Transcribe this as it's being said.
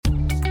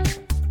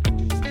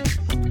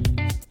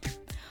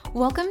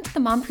Welcome to the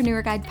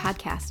Mompreneur Guide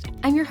podcast.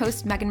 I'm your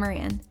host, Megan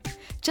Moran.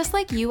 Just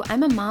like you,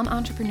 I'm a mom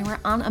entrepreneur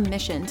on a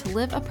mission to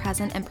live a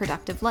present and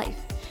productive life,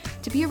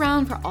 to be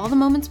around for all the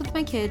moments with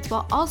my kids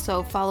while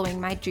also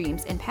following my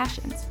dreams and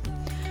passions.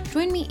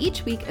 Join me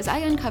each week as I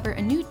uncover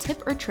a new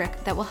tip or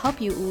trick that will help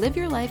you live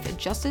your life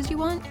just as you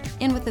want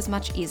and with as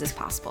much ease as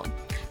possible.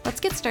 Let's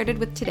get started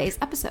with today's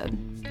episode.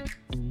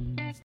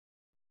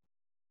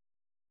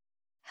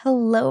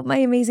 Hello, my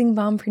amazing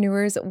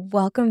mompreneurs.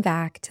 Welcome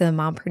back to the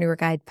Mompreneur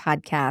Guide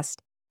podcast.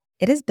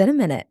 It has been a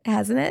minute,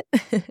 hasn't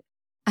it?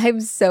 I'm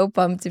so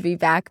pumped to be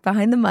back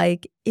behind the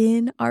mic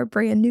in our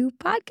brand new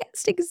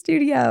podcasting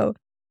studio.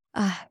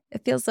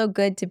 It feels so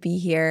good to be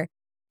here.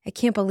 I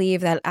can't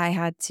believe that I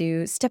had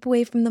to step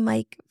away from the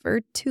mic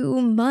for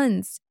 2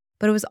 months,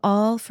 but it was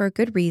all for a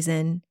good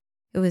reason.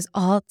 It was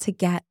all to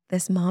get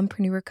this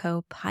Mompreneur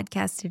Co.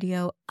 podcast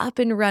studio up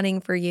and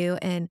running for you.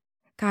 And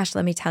gosh,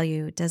 let me tell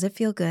you, does it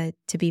feel good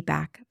to be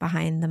back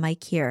behind the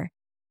mic here?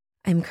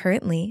 I'm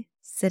currently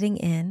sitting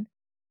in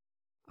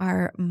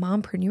our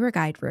Mompreneur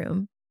Guide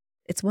room.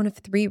 It's one of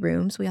 3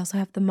 rooms. We also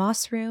have the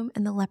moss room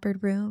and the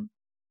leopard room.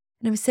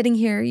 And I'm sitting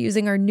here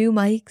using our new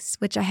mics,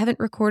 which I haven't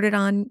recorded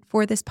on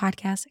for this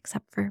podcast,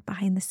 except for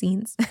behind the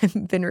scenes.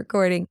 I've been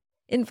recording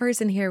in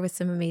person here with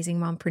some amazing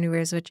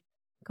mompreneurs, which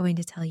I'm going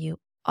to tell you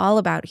all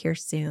about here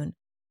soon.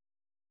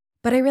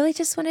 But I really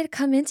just wanted to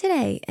come in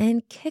today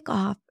and kick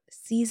off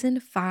Season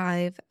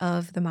 5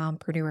 of the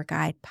Mompreneur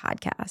Guide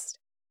podcast.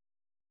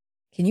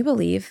 Can you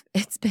believe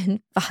it's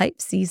been 5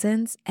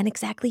 seasons and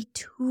exactly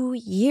 2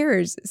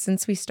 years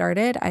since we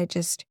started? I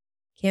just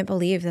can't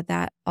believe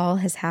that all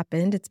has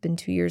happened. It's been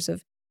 2 years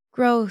of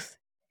growth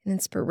and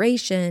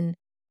inspiration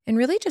and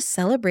really just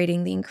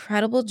celebrating the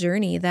incredible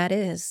journey that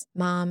is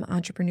mom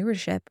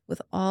entrepreneurship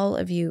with all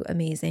of you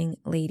amazing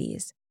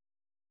ladies.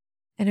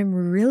 And I'm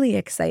really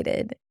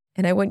excited.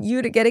 And I want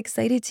you to get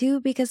excited too,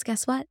 because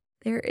guess what?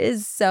 There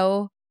is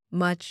so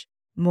much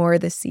more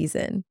this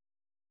season.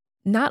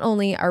 Not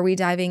only are we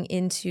diving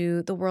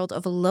into the world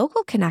of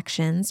local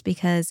connections,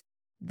 because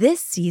this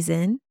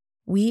season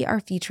we are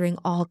featuring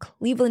all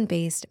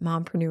Cleveland-based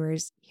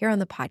mompreneurs here on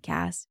the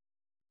podcast,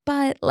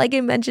 but like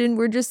I mentioned,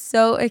 we're just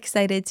so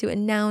excited to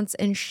announce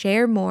and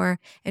share more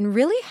and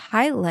really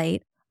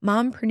highlight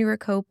Mompreneur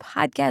Co.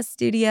 podcast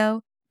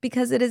studio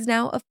because it is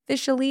now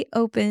officially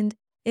opened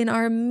in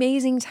our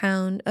amazing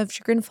town of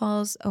Chagrin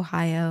Falls,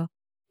 Ohio,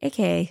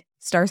 aka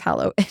Stars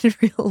Hollow in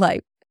real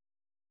life.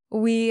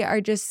 We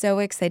are just so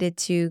excited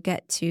to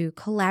get to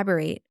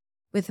collaborate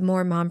with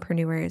more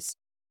mompreneurs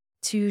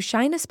to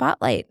shine a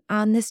spotlight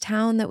on this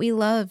town that we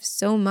love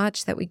so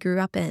much, that we grew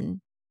up in.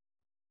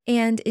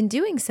 And in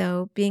doing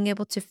so, being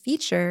able to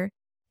feature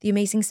the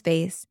amazing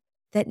space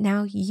that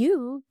now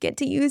you get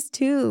to use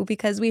too,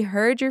 because we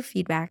heard your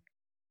feedback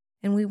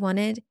and we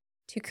wanted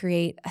to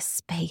create a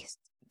space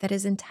that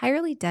is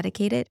entirely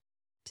dedicated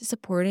to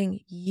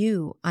supporting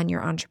you on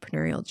your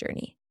entrepreneurial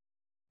journey.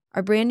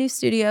 Our brand new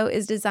studio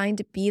is designed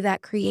to be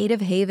that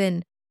creative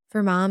haven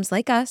for moms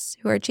like us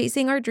who are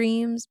chasing our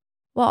dreams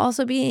while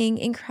also being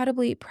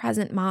incredibly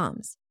present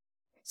moms.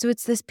 So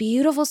it's this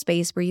beautiful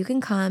space where you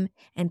can come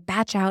and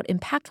batch out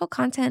impactful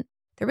content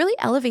that really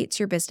elevates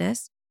your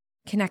business,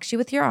 connects you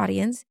with your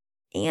audience,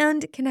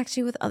 and connects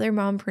you with other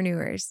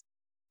mompreneurs.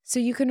 So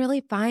you can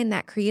really find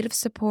that creative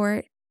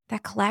support,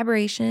 that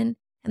collaboration,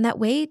 and that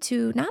way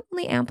to not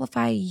only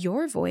amplify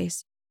your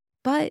voice,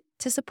 but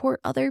to support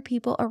other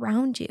people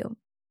around you.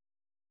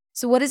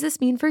 So what does this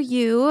mean for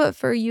you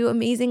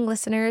amazing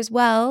listeners?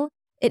 Well,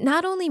 it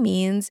not only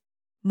means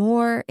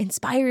more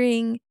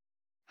inspiring,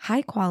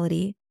 high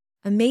quality,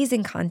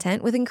 amazing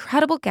content with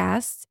incredible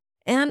guests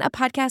and a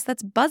podcast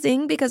that's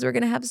buzzing because we're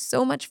going to have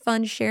so much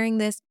fun sharing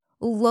this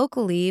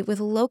locally with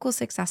local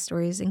success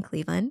stories in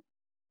Cleveland.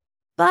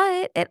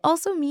 But it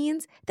also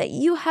means that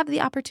you have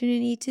the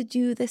opportunity to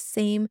do the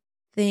same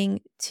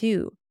thing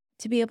too,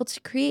 to be able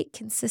to create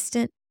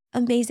consistent,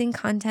 amazing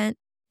content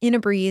in a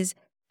breeze,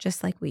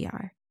 just like we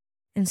are.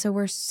 And so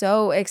we're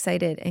so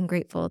excited and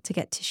grateful to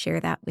get to share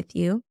that with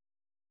you,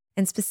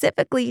 and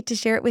specifically to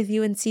share it with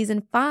you in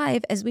Season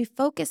 5 as we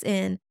focus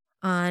in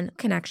on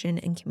connection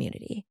and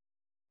community.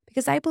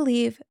 Because I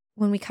believe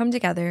when we come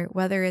together,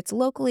 whether it's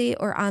locally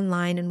or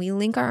online, and we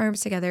link our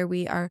arms together,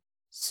 we are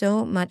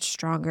so much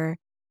stronger.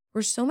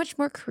 We're so much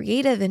more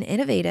creative and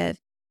innovative,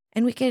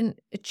 and we can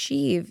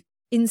achieve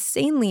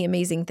insanely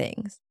amazing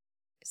things.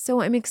 So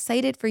I'm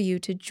excited for you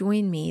to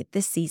join me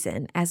this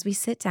season as we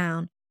sit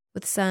down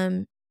with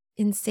some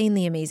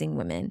insanely amazing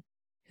women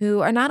who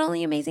are not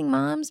only amazing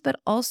moms, but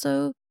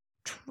also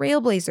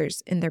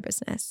trailblazers in their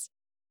business.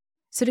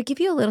 So to give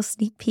you a little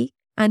sneak peek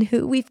on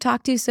who we've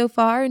talked to so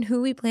far and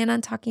who we plan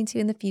on talking to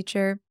in the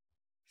future,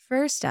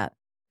 first up,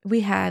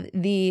 we have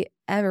the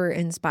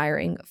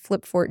ever-inspiring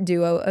flip fort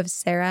duo of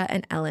Sarah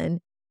and Ellen.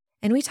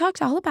 And we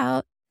talked all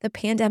about the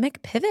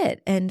pandemic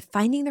pivot and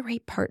finding the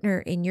right partner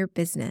in your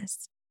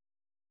business.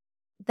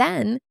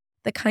 Then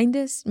the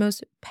kindest,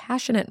 most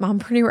passionate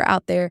mompreneur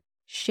out there,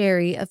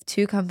 Sherry of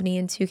 2 Company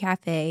and 2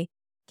 Cafe,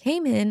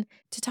 came in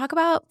to talk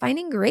about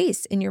finding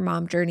grace in your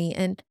mom journey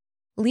and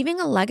leaving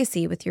a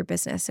legacy with your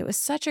business. It was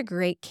such a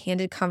great,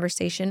 candid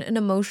conversation, an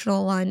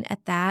emotional one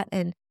at that.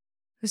 And I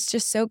was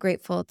just so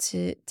grateful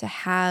to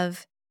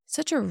have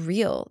such a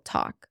real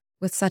talk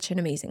with such an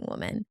amazing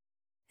woman.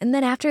 And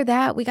then after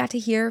that, we got to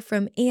hear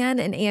from Anne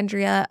and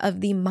Andrea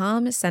of the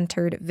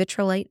Mom-Centered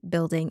Vitrolite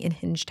building in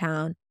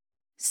Hingetown.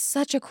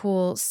 Such a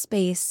cool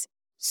space,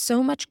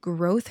 so much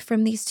growth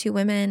from these two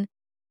women.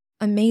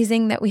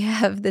 Amazing that we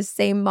have the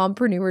same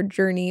mompreneur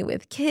journey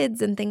with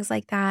kids and things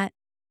like that.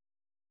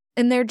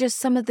 And they're just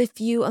some of the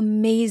few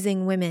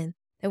amazing women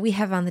that we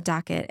have on the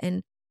docket.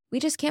 And we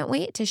just can't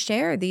wait to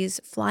share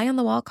these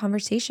fly-on-the-wall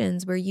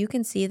conversations where you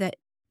can see that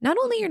not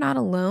only you're not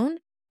alone,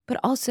 but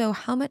also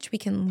how much we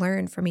can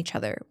learn from each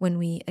other when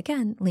we,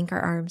 again, link our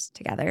arms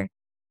together.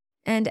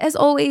 And as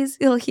always,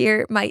 you'll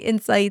hear my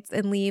insights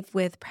and leave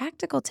with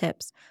practical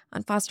tips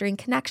on fostering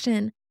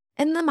connection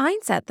and the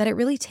mindset that it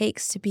really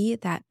takes to be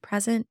that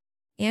present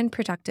and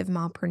productive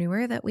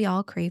mompreneur that we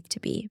all crave to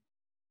be.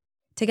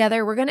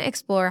 Together, we're going to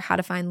explore how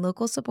to find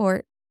local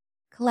support,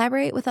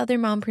 collaborate with other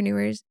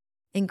mompreneurs,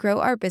 and grow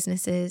our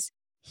businesses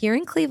here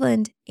in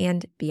Cleveland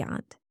and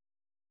beyond.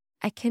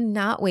 I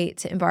cannot wait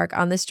to embark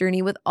on this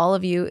journey with all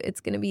of you.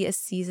 It's going to be a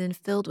season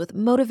filled with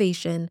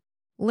motivation,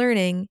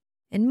 learning,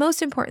 and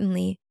most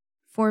importantly,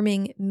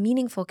 forming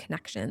meaningful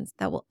connections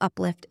that will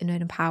uplift and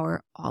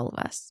empower all of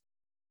us.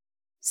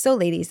 So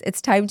ladies,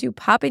 it's time to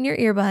pop in your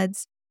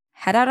earbuds,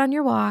 head out on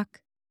your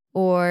walk,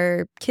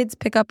 or kids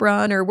pickup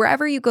run, or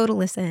wherever you go to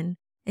listen,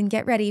 and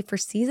get ready for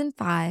season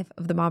 5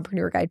 of the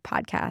Mompreneur Guide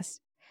podcast.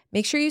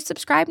 Make sure you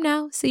subscribe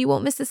now so you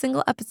won't miss a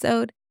single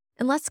episode,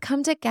 and let's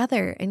come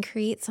together and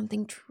create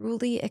something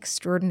truly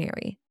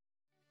extraordinary.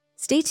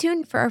 Stay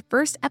tuned for our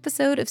first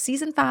episode of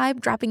season 5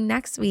 dropping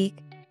next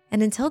week.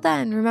 And until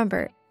then,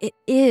 remember, it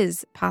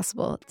is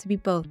possible to be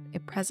both a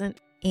present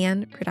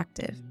and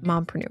productive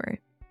mompreneur.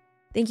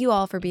 Thank you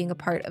all for being a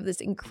part of this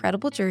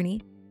incredible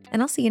journey,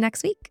 and I'll see you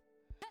next week.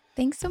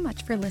 Thanks so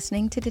much for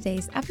listening to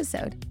today's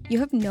episode. You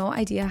have no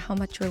idea how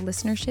much your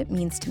listenership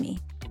means to me.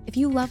 If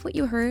you love what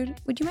you heard,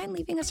 would you mind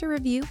leaving us a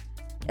review?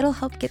 It'll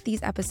help get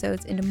these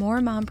episodes into more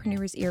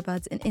mompreneurs'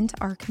 earbuds and into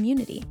our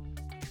community.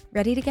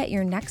 Ready to get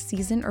your next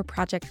season or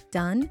project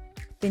done?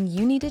 Then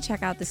you need to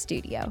check out the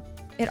studio.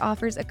 It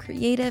offers a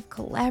creative,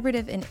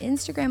 collaborative, and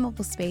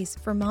Instagrammable space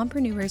for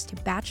mompreneurs to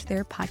batch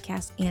their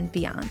podcast and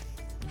beyond.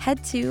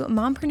 Head to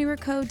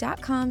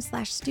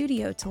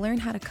mompreneurco.com/studio to learn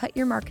how to cut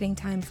your marketing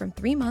time from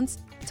 3 months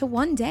to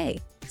 1 day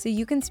so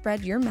you can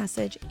spread your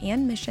message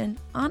and mission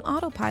on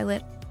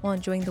autopilot while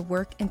enjoying the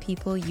work and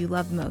people you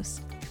love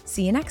most.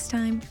 See you next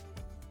time.